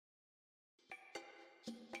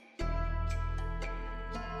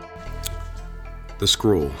The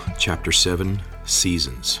Scroll, Chapter 7,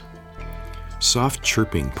 Seasons. Soft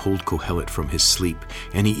chirping pulled Kohelet from his sleep,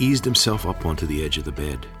 and he eased himself up onto the edge of the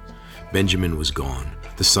bed. Benjamin was gone.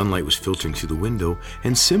 The sunlight was filtering through the window,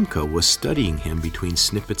 and Simcha was studying him between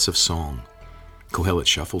snippets of song. Kohelet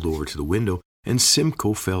shuffled over to the window, and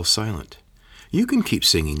Simcha fell silent. "You can keep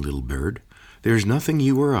singing, little bird. There's nothing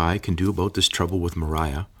you or I can do about this trouble with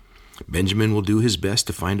Moriah. Benjamin will do his best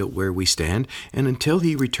to find out where we stand, and until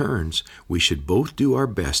he returns, we should both do our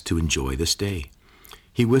best to enjoy this day."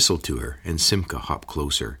 He whistled to her, and Simcha hopped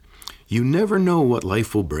closer. "You never know what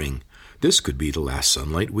life will bring. This could be the last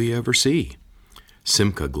sunlight we ever see."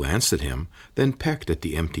 Simcha glanced at him, then pecked at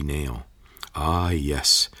the empty nail. "Ah,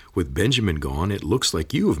 yes, with Benjamin gone, it looks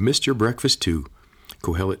like you have missed your breakfast too."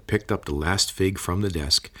 Kohelet picked up the last fig from the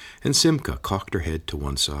desk, and Simcha cocked her head to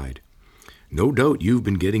one side. "No doubt you've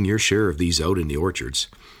been getting your share of these out in the orchards."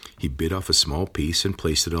 He bit off a small piece and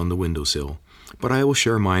placed it on the windowsill. "But I will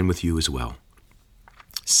share mine with you as well."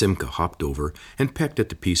 Simcha hopped over and pecked at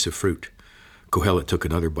the piece of fruit. Kohelet took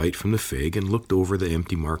another bite from the fig and looked over the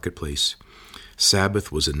empty marketplace.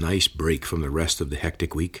 Sabbath was a nice break from the rest of the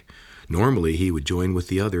hectic week. Normally he would join with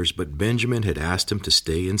the others, but Benjamin had asked him to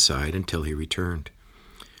stay inside until he returned.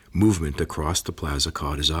 Movement across the plaza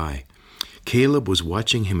caught his eye. Caleb was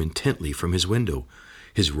watching him intently from his window.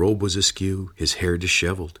 His robe was askew, his hair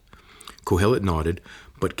disheveled. Kohelet nodded,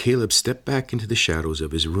 but Caleb stepped back into the shadows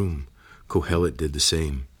of his room. Kohelet did the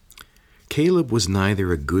same. Caleb was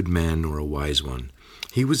neither a good man nor a wise one.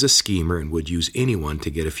 He was a schemer and would use anyone to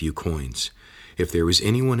get a few coins. If there was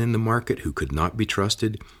anyone in the market who could not be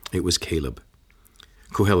trusted, it was Caleb.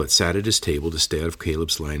 Kohelet sat at his table to stay out of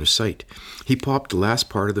Caleb's line of sight. He popped the last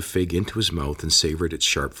part of the fig into his mouth and savored its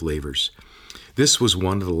sharp flavors. This was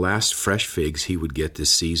one of the last fresh figs he would get this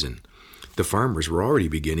season. The farmers were already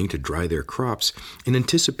beginning to dry their crops in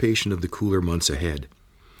anticipation of the cooler months ahead.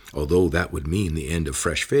 Although that would mean the end of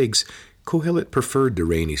fresh figs, Kohelet preferred the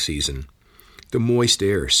rainy season. The moist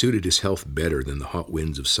air suited his health better than the hot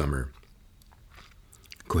winds of summer.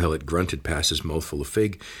 Kohelet grunted past his mouthful of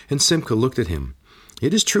fig, and Simcha looked at him.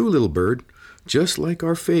 "It is true, little bird. Just like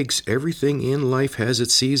our figs, everything in life has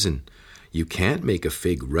its season. You can't make a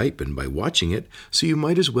fig ripen by watching it, so you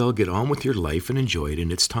might as well get on with your life and enjoy it in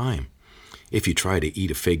its time. If you try to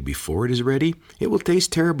eat a fig before it is ready, it will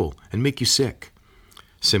taste terrible and make you sick."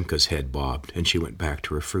 Simcha's head bobbed, and she went back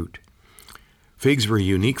to her fruit. Figs were a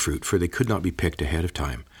unique fruit, for they could not be picked ahead of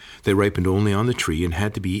time. They ripened only on the tree and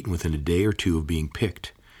had to be eaten within a day or two of being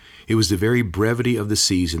picked. It was the very brevity of the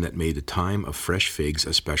season that made the time of fresh figs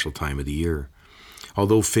a special time of the year.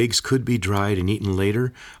 Although figs could be dried and eaten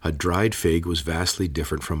later, a dried fig was vastly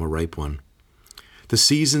different from a ripe one. The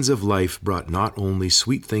seasons of life brought not only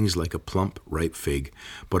sweet things like a plump, ripe fig,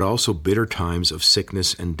 but also bitter times of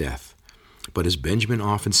sickness and death. But as Benjamin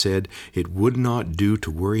often said, it would not do to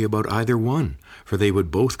worry about either one, for they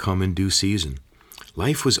would both come in due season.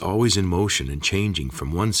 Life was always in motion and changing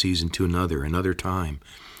from one season to another time.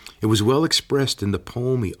 It was well expressed in the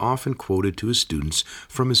poem he often quoted to his students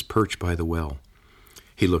from his perch by the well.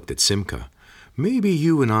 He looked at Simcha. "Maybe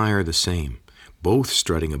you and I are the same, both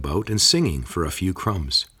strutting about and singing for a few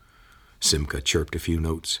crumbs." Simcha chirped a few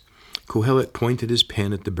notes. Kohelet pointed his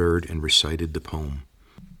pen at the bird and recited the poem.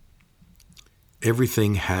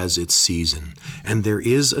 "Everything has its season, and there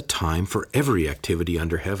is a time for every activity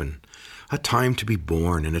under heaven. A time to be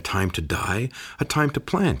born and a time to die, a time to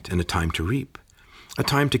plant and a time to reap. A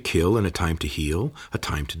time to kill and a time to heal, a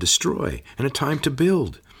time to destroy and a time to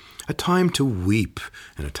build. A time to weep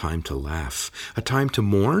and a time to laugh, a time to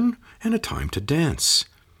mourn and a time to dance.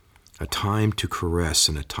 A time to caress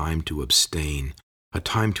and a time to abstain, a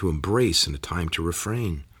time to embrace and a time to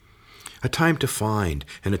refrain. A time to find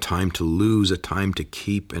and a time to lose, a time to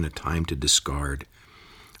keep and a time to discard.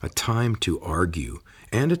 A time to argue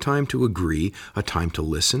and a time to agree, a time to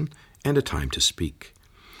listen and a time to speak.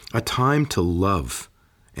 A time to love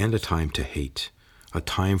and a time to hate, a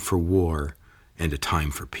time for war and a time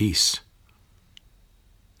for peace."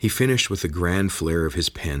 He finished with a grand flare of his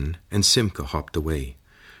pen, and Simcha hopped away.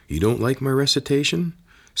 "You don't like my recitation?"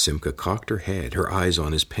 Simcha cocked her head, her eyes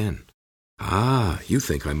on his pen. "Ah, you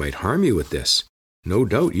think I might harm you with this. No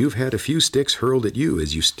doubt you've had a few sticks hurled at you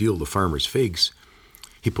as you steal the farmer's figs."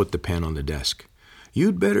 He put the pen on the desk.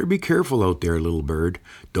 "You'd better be careful out there, little bird.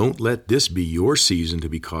 Don't let this be your season to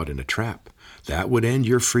be caught in a trap. That would end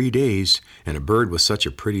your free days, and a bird with such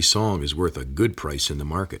a pretty song is worth a good price in the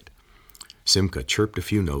market." Simcha chirped a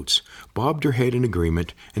few notes, bobbed her head in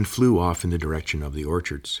agreement, and flew off in the direction of the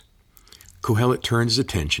orchards. Kohelet turned his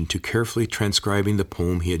attention to carefully transcribing the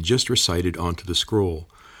poem he had just recited onto the scroll.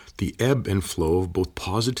 The ebb and flow of both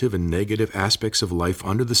positive and negative aspects of life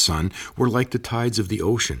under the sun were like the tides of the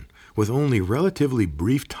ocean, with only relatively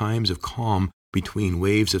brief times of calm between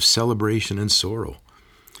waves of celebration and sorrow.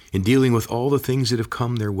 In dealing with all the things that have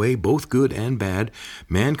come their way, both good and bad,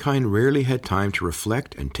 mankind rarely had time to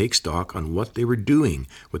reflect and take stock on what they were doing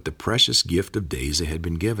with the precious gift of days they had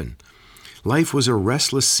been given. Life was a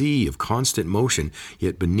restless sea of constant motion,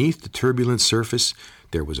 yet beneath the turbulent surface,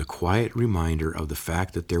 there was a quiet reminder of the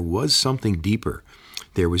fact that there was something deeper.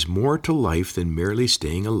 There was more to life than merely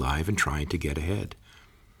staying alive and trying to get ahead.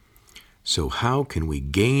 So how can we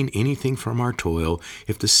gain anything from our toil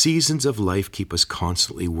if the seasons of life keep us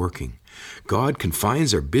constantly working? God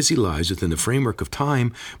confines our busy lives within the framework of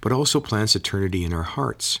time, but also plants eternity in our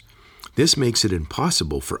hearts. This makes it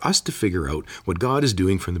impossible for us to figure out what God is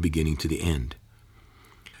doing from the beginning to the end.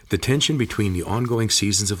 The tension between the ongoing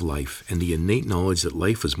seasons of life and the innate knowledge that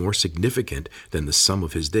life was more significant than the sum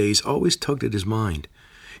of his days always tugged at his mind.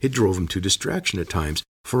 It drove him to distraction at times,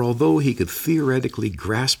 for although he could theoretically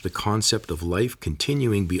grasp the concept of life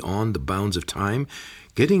continuing beyond the bounds of time,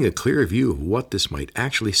 getting a clear view of what this might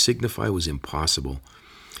actually signify was impossible.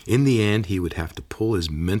 In the end, he would have to pull his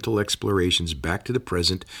mental explorations back to the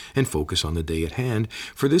present and focus on the day at hand,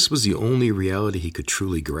 for this was the only reality he could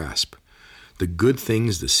truly grasp. The good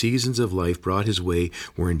things the seasons of life brought his way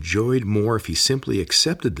were enjoyed more if he simply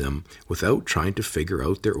accepted them without trying to figure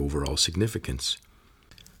out their overall significance.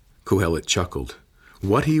 Kohelet chuckled.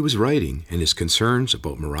 What he was writing and his concerns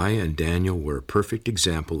about Mariah and Daniel were a perfect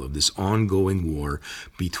example of this ongoing war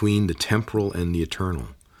between the temporal and the eternal.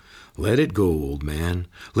 Let it go, old man.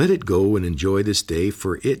 Let it go and enjoy this day,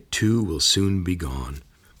 for it too will soon be gone.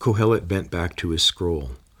 Kohelet bent back to his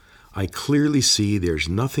scroll. I clearly see there's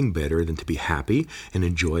nothing better than to be happy and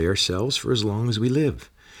enjoy ourselves for as long as we live.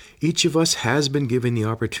 Each of us has been given the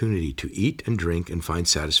opportunity to eat and drink and find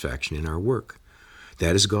satisfaction in our work.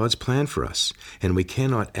 That is God's plan for us, and we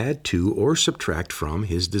cannot add to or subtract from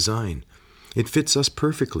his design. It fits us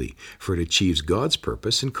perfectly, for it achieves God's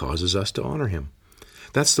purpose and causes us to honor him.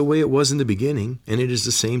 That's the way it was in the beginning, and it is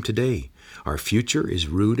the same today. Our future is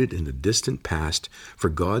rooted in the distant past, for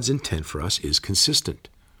God's intent for us is consistent.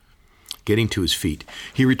 Getting to his feet,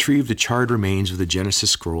 he retrieved the charred remains of the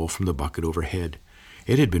Genesis scroll from the bucket overhead.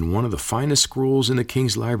 It had been one of the finest scrolls in the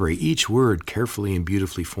king's library, each word carefully and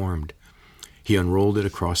beautifully formed. He unrolled it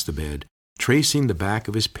across the bed, tracing the back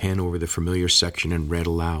of his pen over the familiar section, and read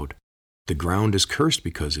aloud. The ground is cursed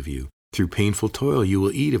because of you. Through painful toil you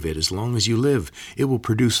will eat of it as long as you live. It will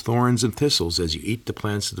produce thorns and thistles as you eat the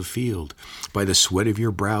plants of the field. By the sweat of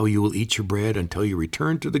your brow you will eat your bread until you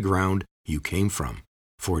return to the ground you came from.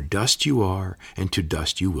 For dust you are, and to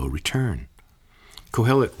dust you will return.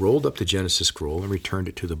 Kohelet rolled up the Genesis scroll and returned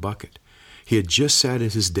it to the bucket. He had just sat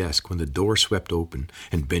at his desk when the door swept open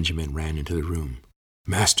and Benjamin ran into the room.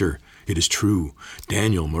 Master, it is true.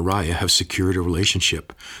 Daniel and Mariah have secured a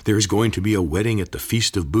relationship. There is going to be a wedding at the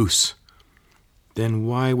Feast of Booths. Then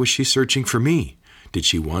why was she searching for me? Did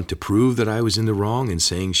she want to prove that I was in the wrong in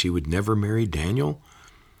saying she would never marry Daniel?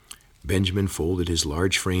 Benjamin folded his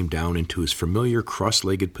large frame down into his familiar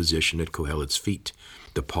cross-legged position at Kohelet's feet.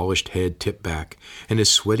 The polished head tipped back, and his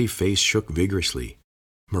sweaty face shook vigorously.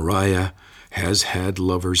 Mariah has had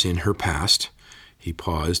lovers in her past. He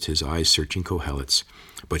paused, his eyes searching Kohelet's,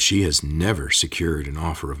 but she has never secured an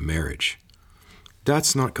offer of marriage.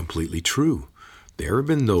 That's not completely true. There have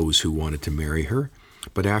been those who wanted to marry her,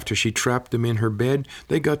 but after she trapped them in her bed,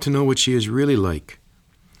 they got to know what she is really like.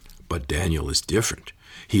 But Daniel is different.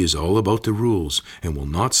 He is all about the rules and will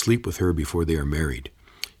not sleep with her before they are married.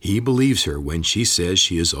 He believes her when she says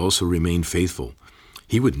she has also remained faithful.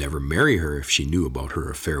 He would never marry her if she knew about her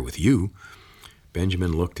affair with you.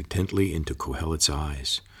 Benjamin looked intently into Kohelet's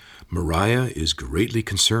eyes. Mariah is greatly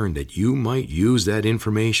concerned that you might use that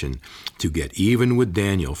information to get even with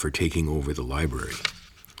Daniel for taking over the library.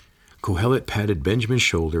 Kohelet patted Benjamin's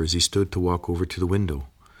shoulder as he stood to walk over to the window.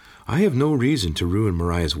 I have no reason to ruin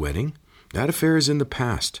Mariah's wedding. That affair is in the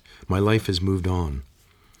past. My life has moved on.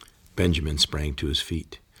 Benjamin sprang to his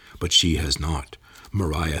feet. But she has not.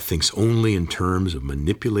 Mariah thinks only in terms of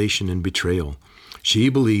manipulation and betrayal. She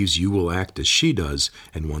believes you will act as she does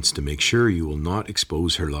and wants to make sure you will not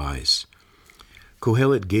expose her lies.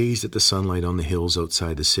 Kohelet gazed at the sunlight on the hills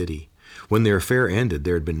outside the city. When their affair ended,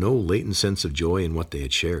 there had been no latent sense of joy in what they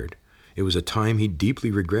had shared. It was a time he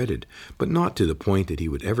deeply regretted, but not to the point that he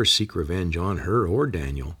would ever seek revenge on her or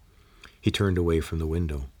Daniel. He turned away from the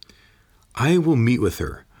window. I will meet with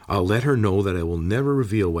her. I'll let her know that I will never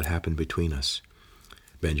reveal what happened between us.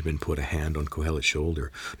 Benjamin put a hand on Kohelet's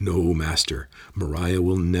shoulder. No, master, Mariah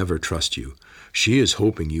will never trust you. She is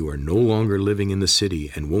hoping you are no longer living in the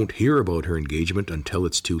city and won't hear about her engagement until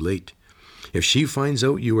it's too late. If she finds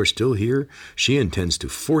out you are still here, she intends to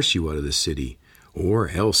force you out of the city, or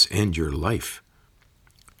else end your life."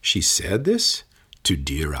 She said this to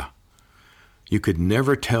Dira. You could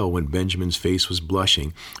never tell when Benjamin's face was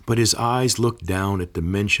blushing, but his eyes looked down at the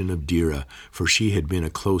mention of Dira, for she had been a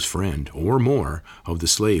close friend, or more, of the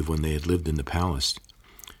slave when they had lived in the palace.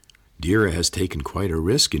 "Dira has taken quite a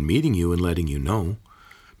risk in meeting you and letting you know."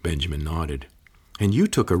 Benjamin nodded. "And you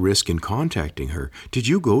took a risk in contacting her. Did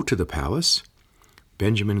you go to the palace?"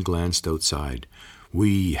 Benjamin glanced outside.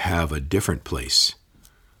 "We have a different place."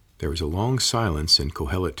 There was a long silence, and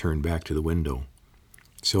Kohelet turned back to the window.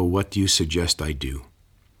 "So what do you suggest I do?"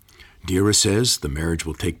 "Dira says the marriage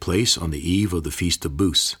will take place on the eve of the Feast of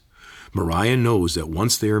Booths. Moriah knows that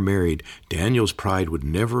once they are married, Daniel's pride would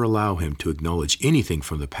never allow him to acknowledge anything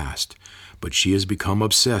from the past, but she has become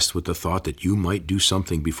obsessed with the thought that you might do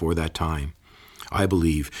something before that time. I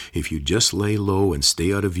believe if you just lay low and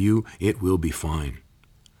stay out of view, it will be fine."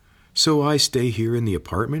 "So I stay here in the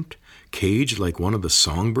apartment, caged like one of the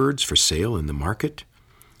songbirds for sale in the market?"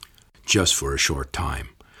 "Just for a short time.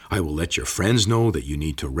 I will let your friends know that you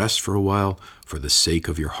need to rest for a while for the sake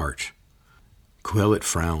of your heart." Kohelet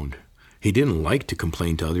frowned. He didn't like to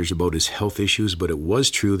complain to others about his health issues, but it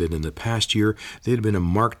was true that in the past year there had been a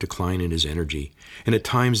marked decline in his energy, and at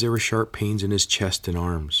times there were sharp pains in his chest and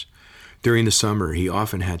arms. During the summer, he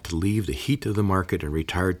often had to leave the heat of the market and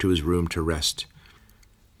retire to his room to rest.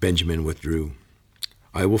 Benjamin withdrew.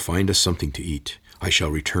 "I will find us something to eat. I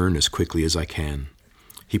shall return as quickly as I can."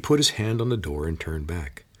 He put his hand on the door and turned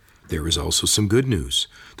back. "There is also some good news.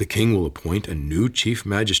 The king will appoint a new chief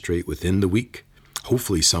magistrate within the week.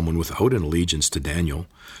 Hopefully someone without an allegiance to Daniel,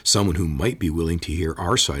 someone who might be willing to hear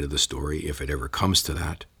our side of the story if it ever comes to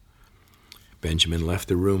that." Benjamin left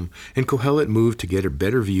the room, and Kohelet moved to get a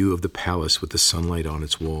better view of the palace with the sunlight on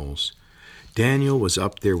its walls. Daniel was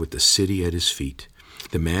up there with the city at his feet.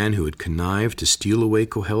 The man who had connived to steal away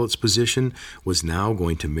Kohelet's position was now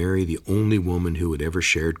going to marry the only woman who had ever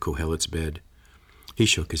shared Kohelet's bed. He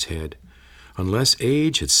shook his head. Unless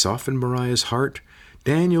age had softened Moriah's heart,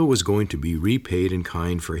 Daniel was going to be repaid in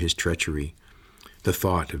kind for his treachery. The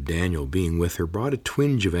thought of Daniel being with her brought a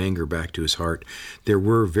twinge of anger back to his heart. There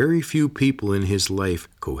were very few people in his life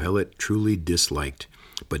Kohelet truly disliked,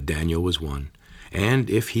 but Daniel was one. And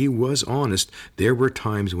if he was honest, there were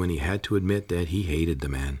times when he had to admit that he hated the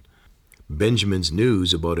man. Benjamin's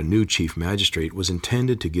news about a new chief magistrate was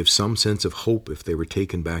intended to give some sense of hope if they were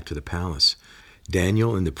taken back to the palace.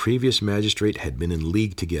 Daniel and the previous magistrate had been in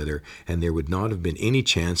league together, and there would not have been any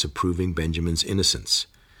chance of proving Benjamin's innocence.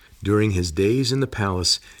 During his days in the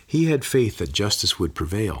palace, he had faith that justice would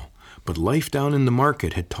prevail, but life down in the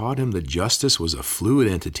market had taught him that justice was a fluid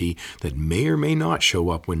entity that may or may not show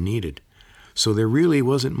up when needed. So there really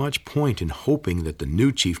wasn't much point in hoping that the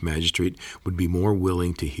new chief magistrate would be more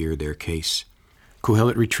willing to hear their case.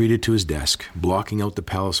 Kohelet retreated to his desk, blocking out the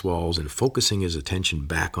palace walls and focusing his attention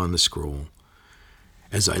back on the scroll.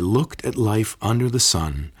 "As I looked at life under the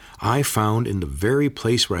sun, I found in the very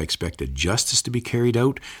place where I expected justice to be carried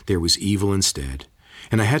out, there was evil instead.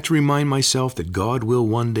 And I had to remind myself that God will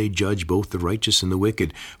one day judge both the righteous and the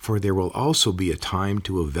wicked, for there will also be a time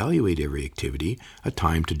to evaluate every activity, a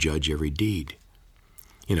time to judge every deed."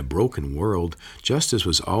 In a broken world, justice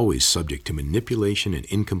was always subject to manipulation and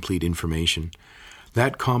incomplete information.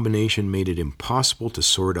 That combination made it impossible to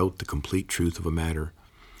sort out the complete truth of a matter.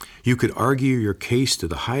 You could argue your case to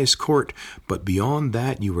the highest court, but beyond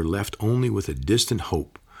that you were left only with a distant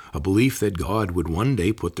hope, a belief that God would one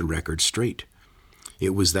day put the record straight.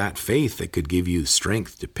 It was that faith that could give you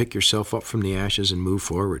strength to pick yourself up from the ashes and move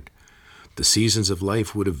forward. The seasons of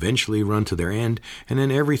life would eventually run to their end, and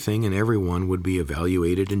then everything and everyone would be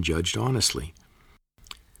evaluated and judged honestly.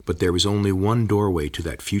 But there was only one doorway to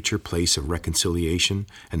that future place of reconciliation,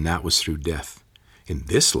 and that was through death. In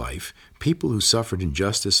this life, people who suffered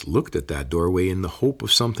injustice looked at that doorway in the hope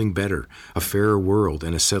of something better, a fairer world,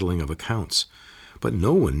 and a settling of accounts. But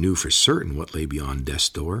no one knew for certain what lay beyond death's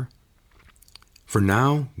door. For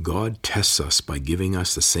now, God tests us by giving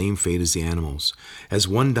us the same fate as the animals. As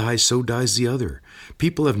one dies, so dies the other.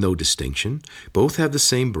 People have no distinction. Both have the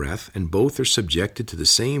same breath, and both are subjected to the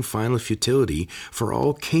same final futility, for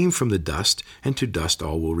all came from the dust, and to dust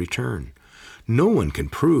all will return. No one can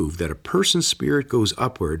prove that a person's spirit goes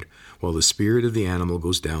upward, while the spirit of the animal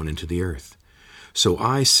goes down into the earth. So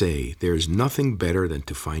I say, there is nothing better than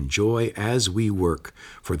to find joy as we work,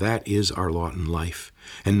 for that is our lot in life,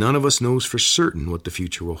 and none of us knows for certain what the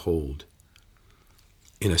future will hold.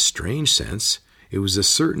 In a strange sense, It was a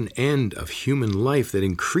certain end of human life that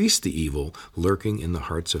increased the evil lurking in the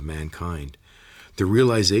hearts of mankind. The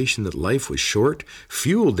realization that life was short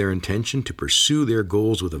fueled their intention to pursue their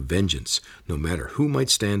goals with a vengeance, no matter who might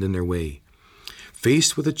stand in their way.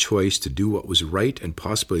 Faced with a choice to do what was right and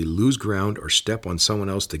possibly lose ground or step on someone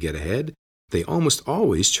else to get ahead, they almost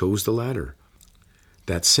always chose the latter.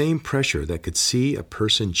 That same pressure that could see a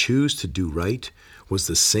person choose to do right was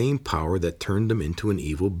the same power that turned them into an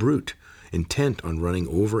evil brute, intent on running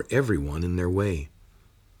over everyone in their way.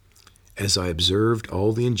 As I observed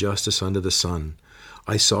all the injustice under the sun,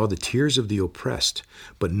 I saw the tears of the oppressed,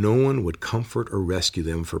 but no one would comfort or rescue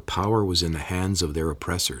them, for power was in the hands of their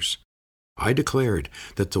oppressors. I declared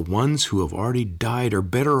that the ones who have already died are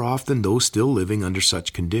better off than those still living under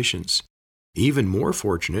such conditions. Even more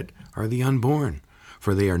fortunate are the unborn,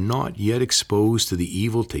 for they are not yet exposed to the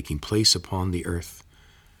evil taking place upon the earth.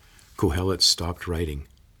 Kohelet stopped writing.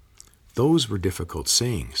 Those were difficult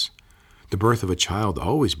sayings. The birth of a child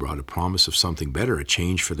always brought a promise of something better, a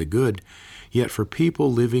change for the good. Yet for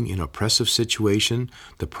people living in oppressive situation,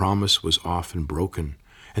 the promise was often broken,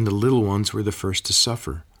 and the little ones were the first to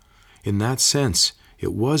suffer. In that sense,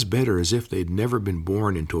 it was better as if they'd never been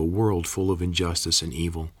born into a world full of injustice and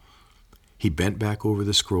evil. He bent back over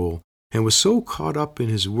the scroll and was so caught up in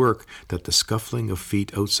his work that the scuffling of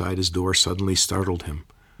feet outside his door suddenly startled him.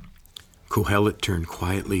 Kohelet turned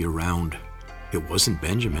quietly around. It wasn't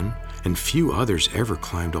Benjamin, and few others ever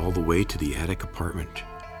climbed all the way to the attic apartment.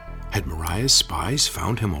 Had Mariah's spies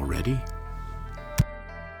found him already?